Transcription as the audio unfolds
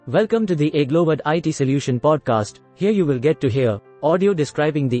Welcome to the Aglovad IT Solution podcast. Here you will get to hear audio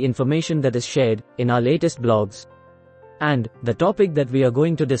describing the information that is shared in our latest blogs. And the topic that we are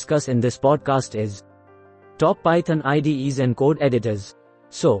going to discuss in this podcast is top Python IDEs and code editors.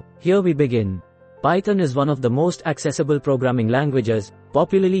 So, here we begin. Python is one of the most accessible programming languages,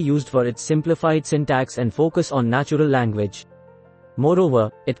 popularly used for its simplified syntax and focus on natural language. Moreover,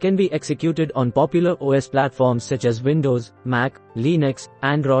 it can be executed on popular OS platforms such as Windows, Mac, Linux,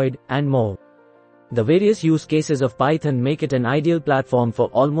 Android, and more. The various use cases of Python make it an ideal platform for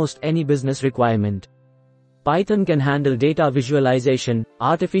almost any business requirement. Python can handle data visualization,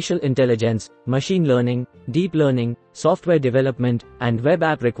 artificial intelligence, machine learning, deep learning, software development, and web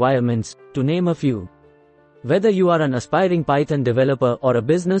app requirements, to name a few. Whether you are an aspiring Python developer or a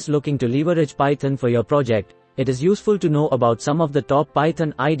business looking to leverage Python for your project, it is useful to know about some of the top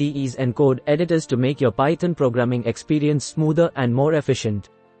Python IDEs and code editors to make your Python programming experience smoother and more efficient.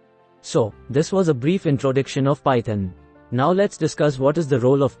 So, this was a brief introduction of Python. Now let's discuss what is the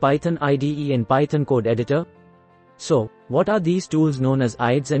role of Python IDE and Python code editor. So, what are these tools known as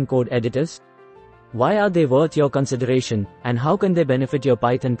IDEs and code editors? Why are they worth your consideration, and how can they benefit your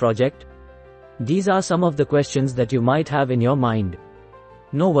Python project? These are some of the questions that you might have in your mind.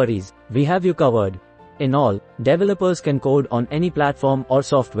 No worries, we have you covered. In all, developers can code on any platform or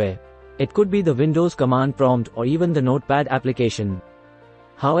software. It could be the Windows command prompt or even the Notepad application.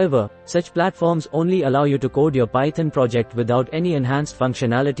 However, such platforms only allow you to code your Python project without any enhanced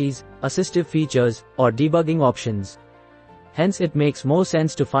functionalities, assistive features, or debugging options. Hence it makes more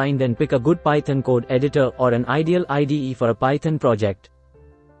sense to find and pick a good Python code editor or an ideal IDE for a Python project.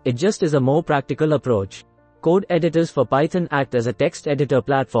 It just is a more practical approach. Code editors for Python act as a text editor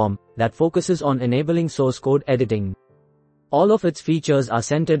platform that focuses on enabling source code editing. All of its features are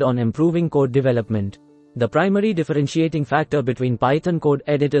centered on improving code development. The primary differentiating factor between Python code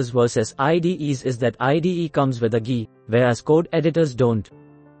editors versus IDEs is that IDE comes with a GUI, whereas code editors don't.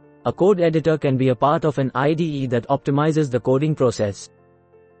 A code editor can be a part of an IDE that optimizes the coding process.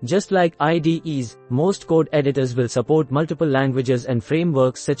 Just like IDEs, most code editors will support multiple languages and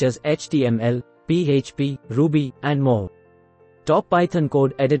frameworks such as HTML, PHP, Ruby, and more. Top Python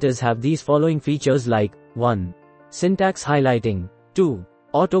code editors have these following features like 1. Syntax highlighting, 2.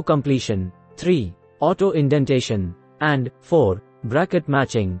 Auto-completion, 3. Auto-indentation, and 4. Bracket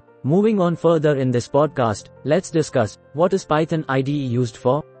matching. Moving on further in this podcast, let's discuss, what is Python IDE used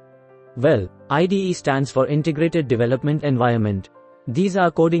for? Well, IDE stands for Integrated Development Environment. These are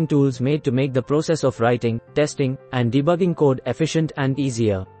coding tools made to make the process of writing, testing, and debugging code efficient and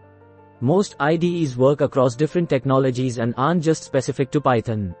easier. Most IDEs work across different technologies and aren't just specific to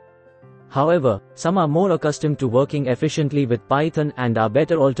Python. However, some are more accustomed to working efficiently with Python and are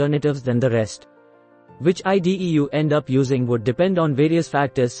better alternatives than the rest. Which IDE you end up using would depend on various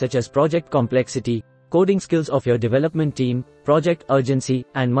factors such as project complexity, coding skills of your development team, project urgency,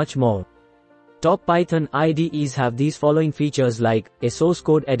 and much more. Top Python IDEs have these following features like a source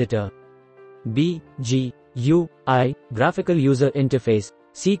code editor, GUI, graphical user interface,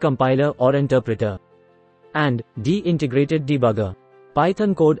 C compiler or interpreter, and D integrated debugger.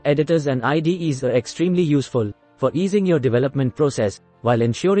 Python code editors and IDEs are extremely useful for easing your development process while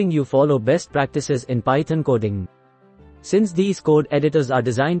ensuring you follow best practices in Python coding. Since these code editors are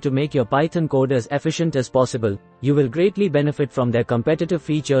designed to make your Python code as efficient as possible, you will greatly benefit from their competitive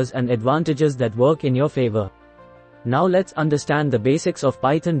features and advantages that work in your favor. Now let's understand the basics of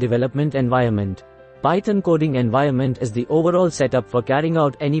Python development environment. Python coding environment is the overall setup for carrying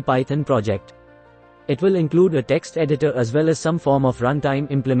out any Python project. It will include a text editor as well as some form of runtime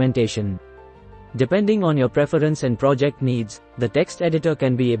implementation. Depending on your preference and project needs, the text editor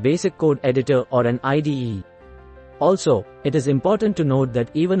can be a basic code editor or an IDE. Also, it is important to note that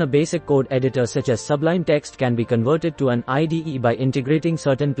even a basic code editor such as Sublime Text can be converted to an IDE by integrating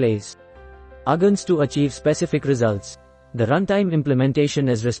certain plugins to achieve specific results. The runtime implementation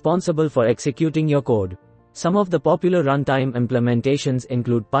is responsible for executing your code. Some of the popular runtime implementations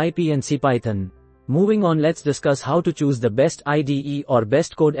include PyPy and CPython. Moving on, let's discuss how to choose the best IDE or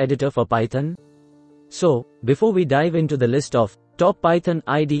best code editor for Python. So, before we dive into the list of top Python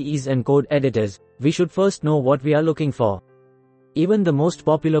IDEs and code editors, we should first know what we are looking for. Even the most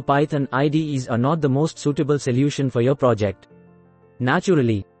popular Python IDEs are not the most suitable solution for your project.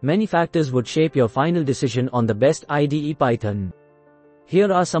 Naturally, many factors would shape your final decision on the best IDE Python.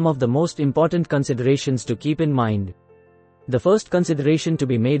 Here are some of the most important considerations to keep in mind. The first consideration to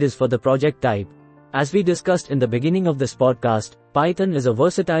be made is for the project type. As we discussed in the beginning of this podcast, Python is a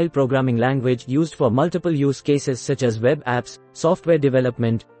versatile programming language used for multiple use cases such as web apps, software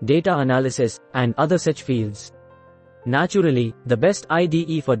development, data analysis, and other such fields. Naturally, the best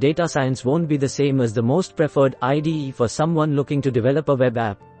IDE for data science won't be the same as the most preferred IDE for someone looking to develop a web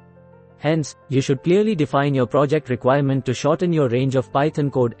app. Hence, you should clearly define your project requirement to shorten your range of Python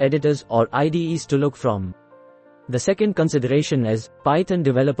code editors or IDEs to look from. The second consideration is Python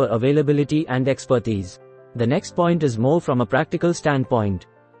developer availability and expertise. The next point is more from a practical standpoint.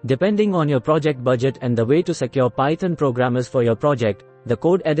 Depending on your project budget and the way to secure Python programmers for your project, the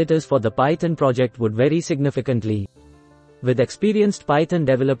code editors for the Python project would vary significantly. With experienced Python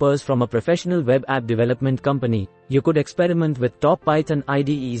developers from a professional web app development company, you could experiment with top Python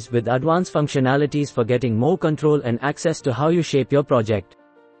IDEs with advanced functionalities for getting more control and access to how you shape your project.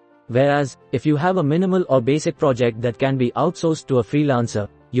 Whereas, if you have a minimal or basic project that can be outsourced to a freelancer,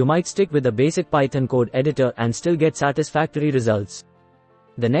 you might stick with a basic Python code editor and still get satisfactory results.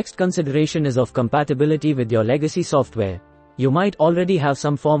 The next consideration is of compatibility with your legacy software. You might already have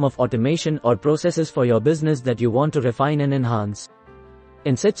some form of automation or processes for your business that you want to refine and enhance.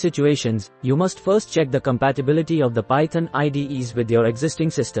 In such situations, you must first check the compatibility of the Python IDEs with your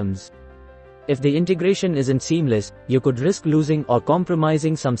existing systems. If the integration isn't seamless, you could risk losing or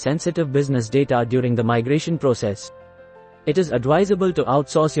compromising some sensitive business data during the migration process. It is advisable to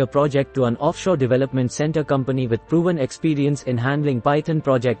outsource your project to an offshore development center company with proven experience in handling Python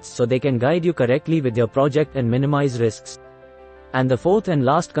projects so they can guide you correctly with your project and minimize risks. And the fourth and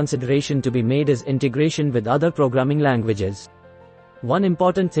last consideration to be made is integration with other programming languages. One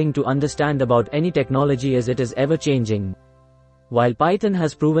important thing to understand about any technology is it is ever-changing. While Python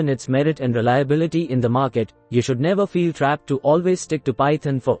has proven its merit and reliability in the market, you should never feel trapped to always stick to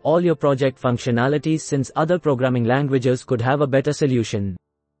Python for all your project functionalities since other programming languages could have a better solution.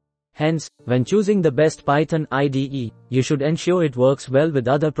 Hence, when choosing the best Python IDE, you should ensure it works well with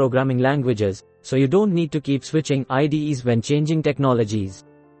other programming languages, so you don't need to keep switching IDEs when changing technologies.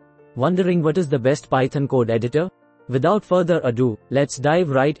 Wondering what is the best Python code editor? Without further ado, let's dive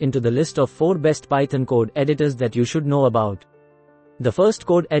right into the list of 4 best Python code editors that you should know about. The first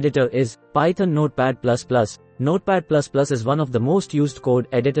code editor is Python Notepad++. Notepad++ is one of the most used code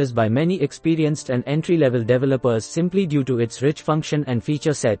editors by many experienced and entry-level developers simply due to its rich function and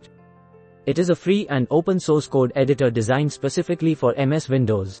feature set. It is a free and open-source code editor designed specifically for MS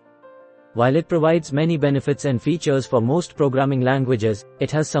Windows. While it provides many benefits and features for most programming languages, it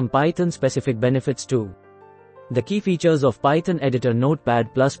has some Python-specific benefits too. The key features of Python editor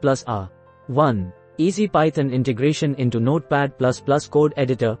Notepad++ are 1. Easy Python integration into Notepad++ code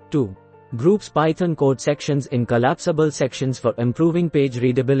editor. 2. Groups Python code sections in collapsible sections for improving page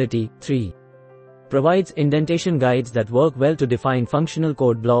readability. 3. Provides indentation guides that work well to define functional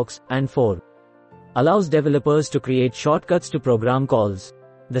code blocks. And 4. Allows developers to create shortcuts to program calls.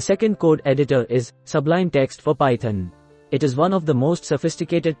 The second code editor is Sublime Text for Python. It is one of the most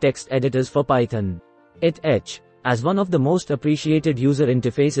sophisticated text editors for Python. It as one of the most appreciated user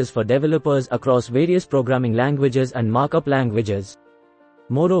interfaces for developers across various programming languages and markup languages.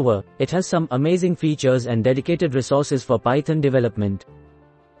 Moreover, it has some amazing features and dedicated resources for Python development.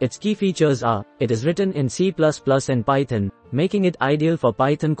 Its key features are, it is written in C++ and Python, making it ideal for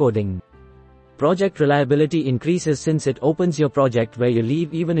Python coding. Project reliability increases since it opens your project where you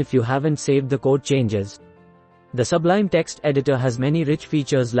leave even if you haven't saved the code changes. The Sublime Text Editor has many rich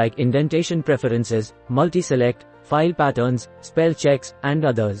features like indentation preferences, multi-select, file patterns, spell checks, and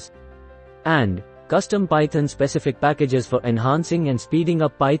others. And custom Python-specific packages for enhancing and speeding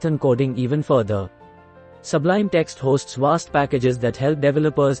up Python coding even further. Sublime Text hosts vast packages that help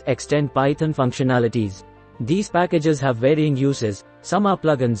developers extend Python functionalities. These packages have varying uses, some are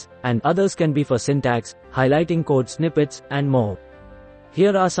plugins, and others can be for syntax, highlighting code snippets, and more.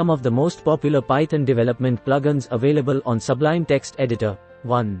 Here are some of the most popular Python development plugins available on Sublime Text Editor.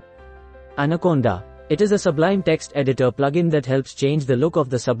 1. Anaconda. It is a Sublime Text Editor plugin that helps change the look of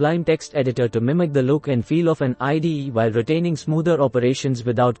the Sublime Text Editor to mimic the look and feel of an IDE while retaining smoother operations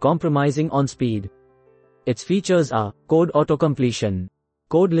without compromising on speed. Its features are code autocompletion,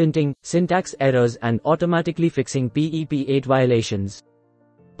 code linting, syntax errors and automatically fixing PEP8 violations,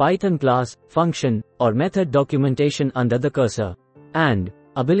 Python class, function, or method documentation under the cursor, and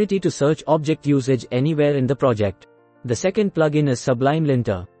ability to search object usage anywhere in the project. The second plugin is Sublime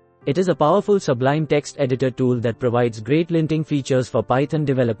Linter. It is a powerful Sublime Text Editor tool that provides great linting features for Python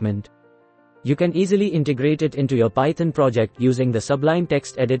development. You can easily integrate it into your Python project using the Sublime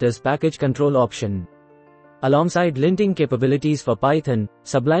Text Editor's package control option. Alongside linting capabilities for Python,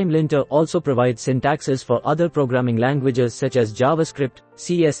 Sublime Linter also provides syntaxes for other programming languages such as JavaScript,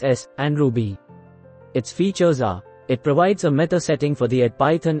 CSS, and Ruby. Its features are: it provides a meta setting for the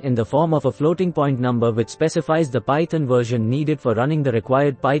Python in the form of a floating point number which specifies the Python version needed for running the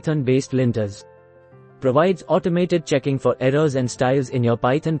required Python-based linters. provides automated checking for errors and styles in your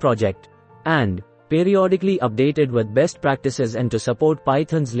Python project, and periodically updated with best practices and to support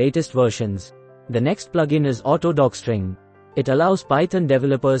Python's latest versions. The next plugin is Auto Docstring. It allows Python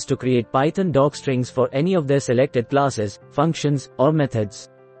developers to create Python docstrings for any of their selected classes, functions, or methods.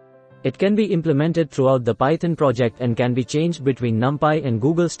 It can be implemented throughout the Python project and can be changed between NumPy and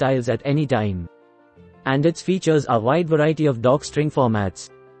Google styles at any time. And its features are a wide variety of docstring formats,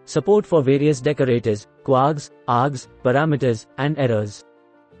 support for various decorators, quarks, args, parameters, and errors,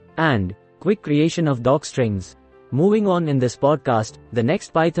 and quick creation of docstrings. Moving on in this podcast, the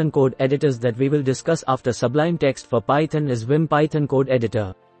next Python code editors that we will discuss after Sublime Text for Python is Vim Python Code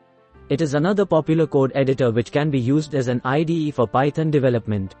Editor. It is another popular code editor which can be used as an IDE for Python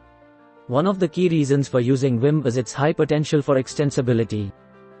development. One of the key reasons for using Vim is its high potential for extensibility.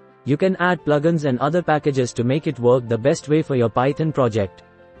 You can add plugins and other packages to make it work the best way for your Python project.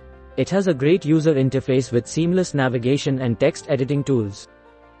 It has a great user interface with seamless navigation and text editing tools.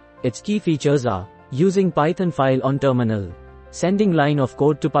 Its key features are using Python file on terminal, sending line of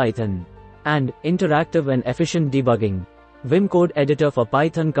code to Python, and interactive and efficient debugging. Vim Code Editor for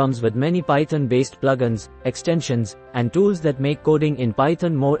Python comes with many Python-based plugins, extensions, and tools that make coding in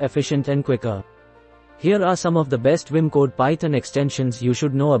Python more efficient and quicker. Here are some of the best Vim Code Python extensions you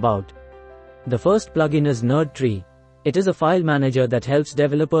should know about. The first plugin is NerdTree. It is a file manager that helps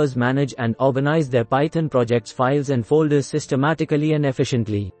developers manage and organize their Python project's files and folders systematically and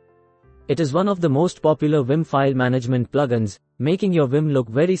efficiently. It is one of the most popular Vim file management plugins, making your Vim look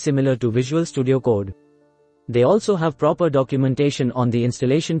very similar to Visual Studio Code. They also have proper documentation on the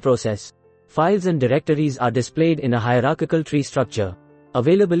installation process. Files and directories are displayed in a hierarchical tree structure.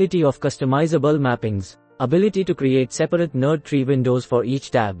 Availability of customizable mappings, ability to create separate NerdTree windows for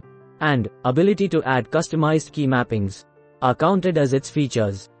each tab, and ability to add customized key mappings are counted as its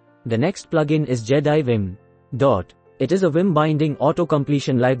features. The next plugin is Jedi Vim. It is a Vim binding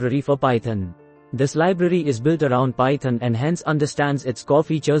auto-completion library for Python. This library is built around Python and hence understands its core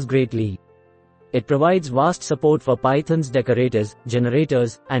features greatly. It provides vast support for Python's decorators,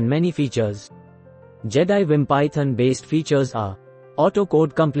 generators, and many features. Jedi Vim Python-based features are auto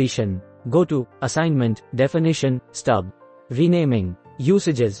code completion, goto, assignment, definition, stub, renaming,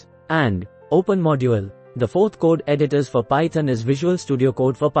 usages, and open module. The fourth code editors for Python is Visual Studio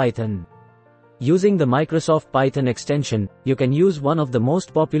Code for Python. Using the Microsoft Python extension, you can use one of the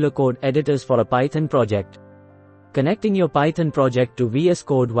most popular code editors for a Python project. Connecting your Python project to VS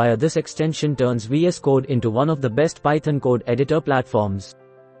Code via this extension turns VS Code into one of the best Python code editor platforms.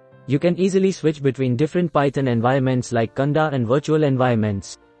 You can easily switch between different Python environments like Conda and virtual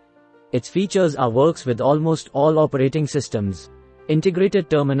environments. Its features are works with almost all operating systems,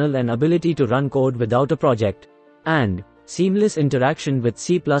 integrated terminal and ability to run code without a project, and seamless interaction with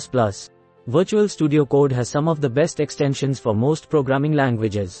C++. Visual Studio Code has some of the best extensions for most programming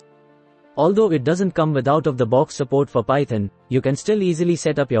languages. Although it doesn't come with out-of-the-box support for Python, you can still easily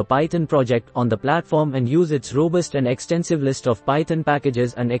set up your Python project on the platform and use its robust and extensive list of Python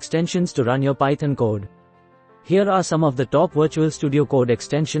packages and extensions to run your Python code. Here are some of the top Visual Studio Code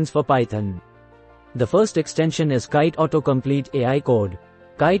extensions for Python. The first extension is Kite Autocomplete AI Code.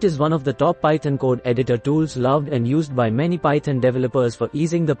 Kite is one of the top Python code editor tools loved and used by many Python developers for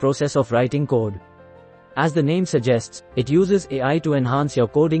easing the process of writing code. As the name suggests, it uses AI to enhance your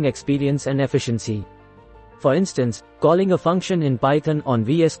coding experience and efficiency. For instance, calling a function in Python on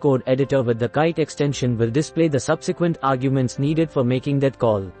VS Code Editor with the Kite extension will display the subsequent arguments needed for making that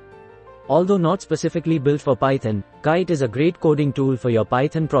call. Although not specifically built for Python, Kite is a great coding tool for your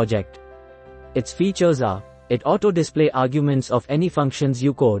Python project. Its features are: it auto-display arguments of any functions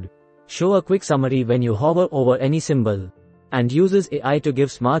you code, show a quick summary when you hover over any symbol, and uses AI to give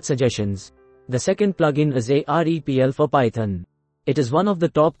smart suggestions. The second plugin is AREPL for Python. It is one of the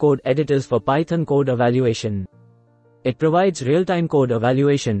top code editors for Python code evaluation. It provides real-time code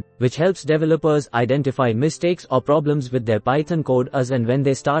evaluation, which helps developers identify mistakes or problems with their Python code as and when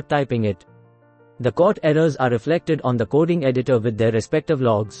they start typing it. The caught errors are reflected on the coding editor with their respective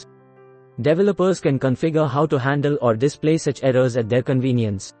logs. Developers can configure how to handle or display such errors at their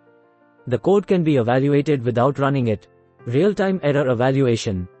convenience. The code can be evaluated without running it. Real-time error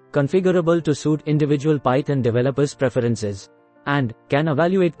evaluation, configurable to suit individual Python developers' preferences, and can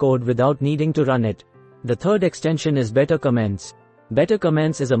evaluate code without needing to run it. The third extension is Better Comments. Better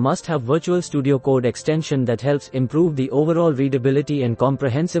Comments is a must-have Visual Studio Code extension that helps improve the overall readability and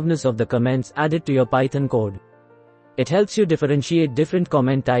comprehensiveness of the comments added to your Python code. It helps you differentiate different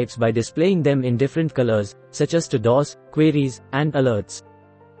comment types by displaying them in different colors, such as to DOS, queries, and alerts.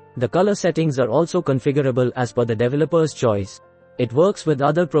 The color settings are also configurable as per the developer's choice. It works with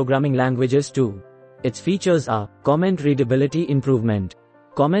other programming languages too. Its features are comment readability improvement,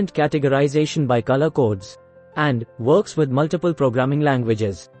 comment categorization by color codes, and works with multiple programming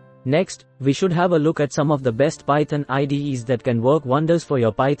languages. Next, we should have a look at some of the best Python IDEs that can work wonders for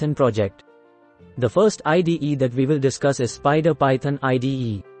your Python project. The first IDE that we will discuss is Spider Python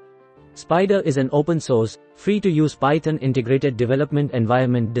IDE. Spider is an open-source, free-to-use Python integrated development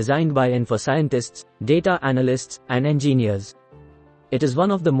environment designed by and for scientists, data analysts, and engineers. It is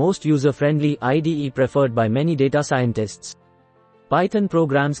one of the most user-friendly IDE preferred by many data scientists. Python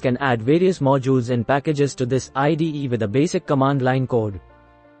programs can add various modules and packages to this IDE with a basic command line code.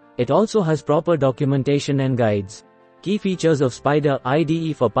 It also has proper documentation and guides. Key features of Spider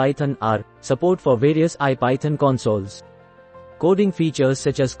IDE for Python are support for various IPython consoles, coding features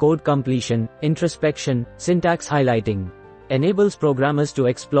such as code completion, introspection, syntax highlighting, enables programmers to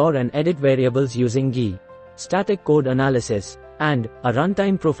explore and edit variables using GUI, static code analysis, and a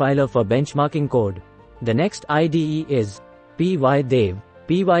runtime profiler for benchmarking code. The next IDE is pydev.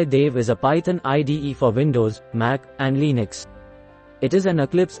 pydev is a Python IDE for Windows, Mac, and Linux. It is an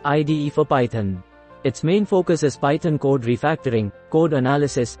Eclipse IDE for Python. Its main focus is Python code refactoring, code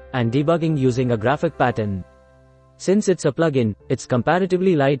analysis, and debugging using a graphic pattern. Since it's a plugin, it's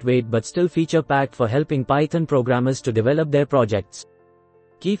comparatively lightweight but still feature-packed for helping Python programmers to develop their projects.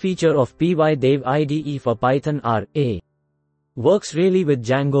 Key feature of pydev IDE for Python are A. Works really with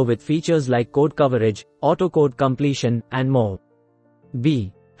Django with features like code coverage, auto-code completion, and more.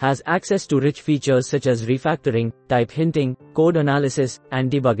 B. Has access to rich features such as refactoring, type hinting, code analysis, and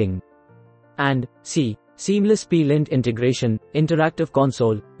debugging. And C. Seamless plint integration, interactive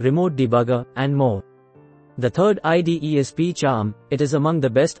console, remote debugger, and more. The third IDE is pcharm. It is among the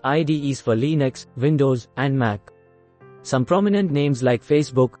best IDEs for Linux, Windows, and Mac. Some prominent names like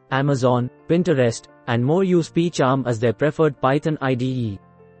Facebook, Amazon, Pinterest, and more use pcharm as their preferred Python IDE.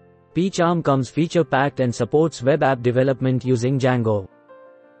 Pcharm comes feature-packed and supports web app development using Django.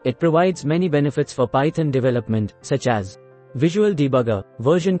 It provides many benefits for Python development, such as visual debugger,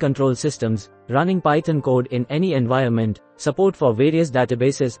 version control systems, running Python code in any environment, support for various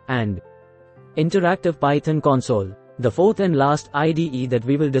databases, and interactive Python console. The fourth and last IDE that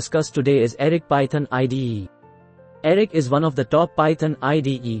we will discuss today is Eric Python IDE. Eric is one of the top Python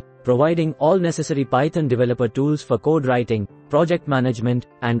IDE, providing all necessary Python developer tools for code writing, project management,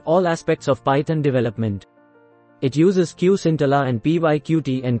 and all aspects of Python development. It uses qscintilla and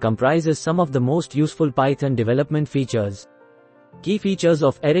pyqt and comprises some of the most useful Python development features. Key features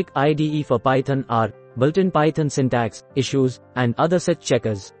of Eric IDE for Python are built-in Python syntax, issues, and other set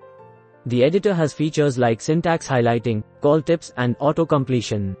checkers. The editor has features like syntax highlighting, call tips, and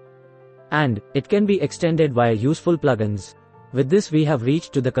auto-completion. And it can be extended via useful plugins. With this we have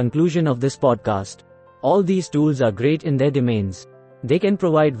reached to the conclusion of this podcast. All these tools are great in their domains. They can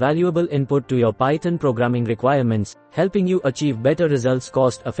provide valuable input to your Python programming requirements, helping you achieve better results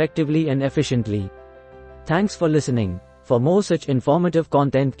cost-effectively and efficiently. Thanks for listening. For more such informative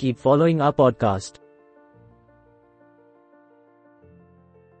content, keep following our podcast.